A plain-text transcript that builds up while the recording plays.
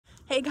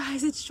Hey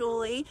guys, it's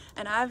Julie,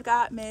 and I've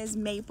got Ms.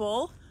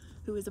 Maple,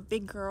 who is a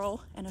big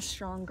girl and a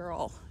strong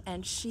girl,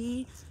 and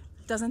she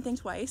doesn't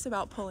think twice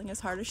about pulling as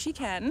hard as she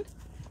can,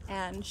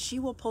 and she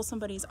will pull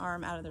somebody's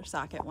arm out of their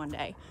socket one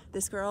day.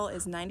 This girl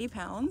is 90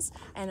 pounds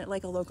and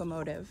like a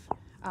locomotive.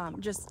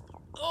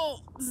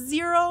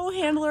 Zero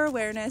handler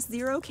awareness,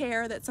 zero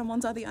care that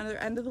someone's on the other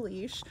end of the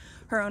leash.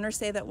 Her owners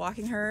say that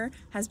walking her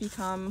has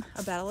become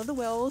a battle of the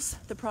wills.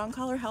 The prong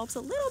collar helps a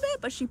little bit,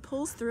 but she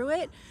pulls through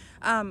it.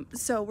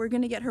 So we're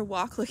gonna get her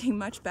walk looking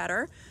much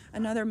better.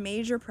 Another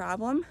major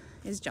problem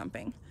is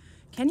jumping.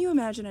 Can you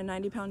imagine a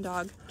 90-pound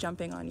dog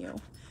jumping on you?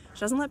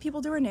 She doesn't let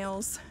people do her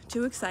nails,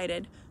 too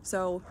excited.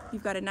 So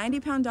you've got a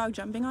 90-pound dog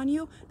jumping on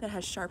you that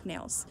has sharp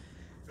nails.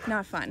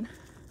 Not fun.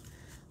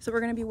 So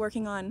we're gonna be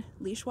working on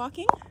leash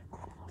walking,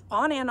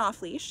 on and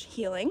off leash,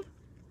 heeling,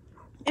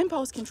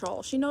 impulse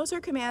control. She knows her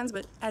commands,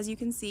 but as you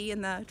can see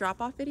in the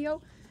drop-off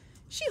video,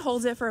 she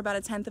holds it for about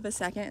 1/10 of a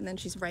second and then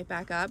she's right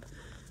back up.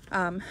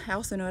 I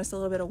also noticed a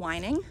little bit of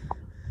whining.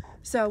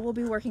 So we'll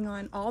be working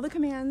on all the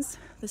commands,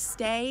 the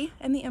stay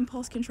and the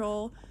impulse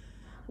control,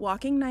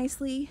 walking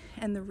nicely,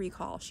 and the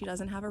recall. She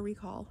doesn't have a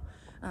recall,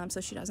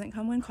 so she doesn't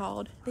come when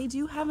called. They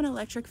do have an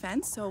electric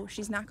fence, so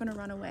she's not gonna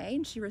run away,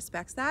 and she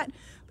respects that,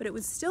 but it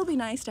would still be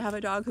nice to have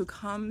a dog who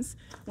comes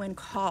when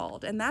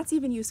called, and that's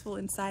even useful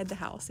inside the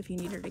house if you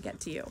need her to get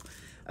to you.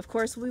 Of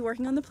course, we'll be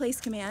working on the place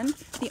command.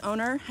 The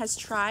owner has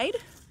tried,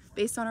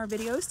 based on our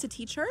videos, to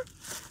teach her,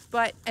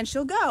 and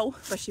she'll go,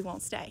 but she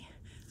won't stay.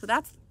 So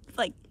that's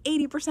like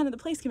 80% of the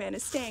place command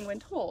is staying when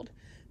told.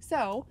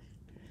 So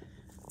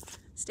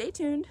stay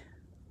tuned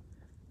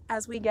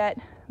as we get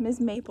Ms.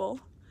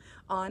 Maple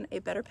on a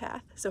better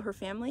path so her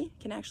family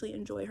can actually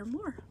enjoy her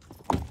more.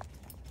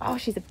 Oh,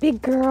 she's a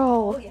big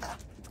girl. Oh, yeah.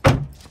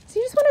 So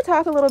you just want to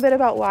talk a little bit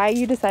about why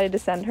you decided to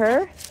send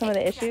her, some of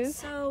the issues?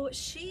 So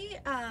she,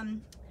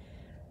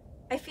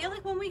 I feel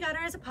like when we got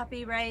her as a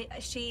puppy, right,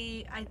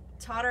 I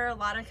taught her a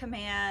lot of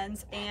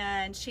commands,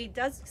 and she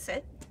does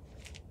sit.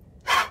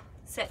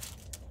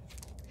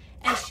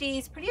 And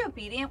she's pretty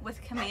obedient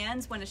with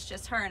commands when it's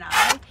just her and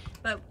I,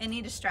 but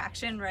any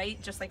distraction,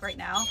 right, just like right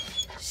now,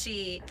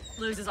 she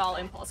loses all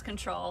impulse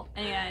control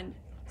and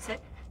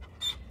sit.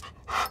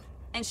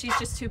 And she's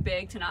just too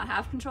big to not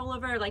have control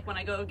over her. Like when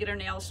I go get her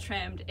nails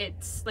trimmed,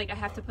 it's like I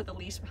have to put the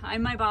leash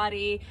behind my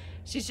body.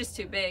 She's just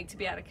too big to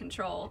be out of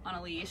control on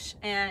a leash.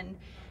 And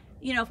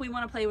you know, if we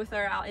want to play with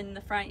her out in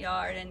the front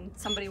yard and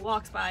somebody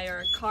walks by or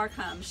a car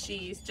comes,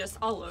 she's just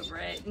all over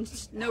it and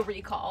just no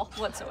recall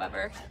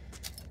whatsoever.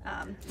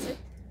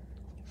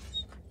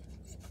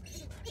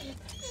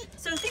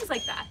 So things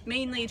like that,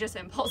 mainly just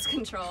impulse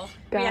control,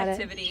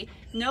 reactivity,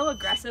 no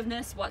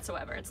aggressiveness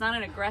whatsoever. It's not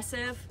an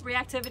aggressive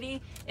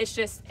reactivity, it's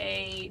just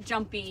a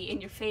jumpy in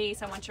your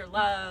face, I want your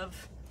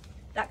love,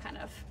 that kind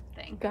of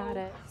thing. Got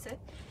it. Sit.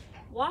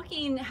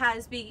 Walking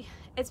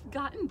it's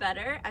gotten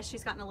better as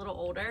she's gotten a little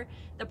older.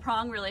 The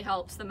prong really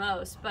helps the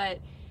most, but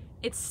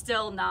it's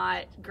still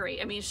not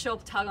great. I mean, she'll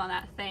tug on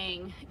that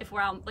thing if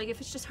we're out, like if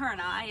it's just her and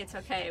I, it's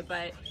okay,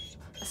 but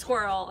a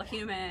squirrel, a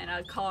human,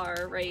 a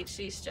car, right,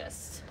 she's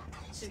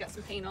got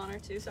some paint on her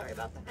too, sorry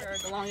about that.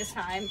 For the longest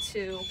time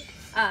to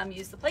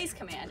use the place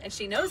command, and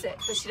she knows it,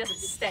 but she doesn't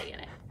stay in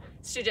it.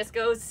 She just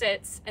goes,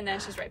 sits, and then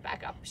she's right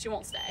back up. She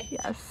won't stay.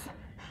 Yes.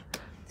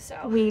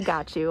 So We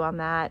got you on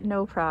that,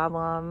 no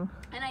problem.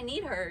 And I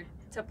need her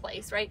to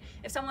place, right?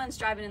 If someone's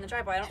driving in the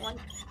driveway, I don't want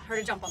her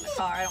to jump on the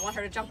car. I don't want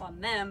her to jump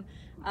on them.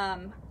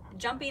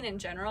 Jumping in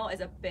general is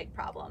a big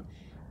problem.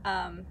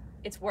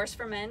 It's worse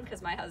for men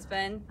because my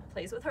husband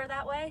plays with her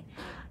that way.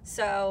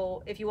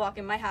 So if you walk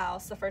in my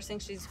house, the first thing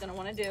she's gonna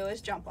wanna do is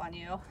jump on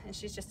you, and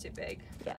she's just too big. Yeah.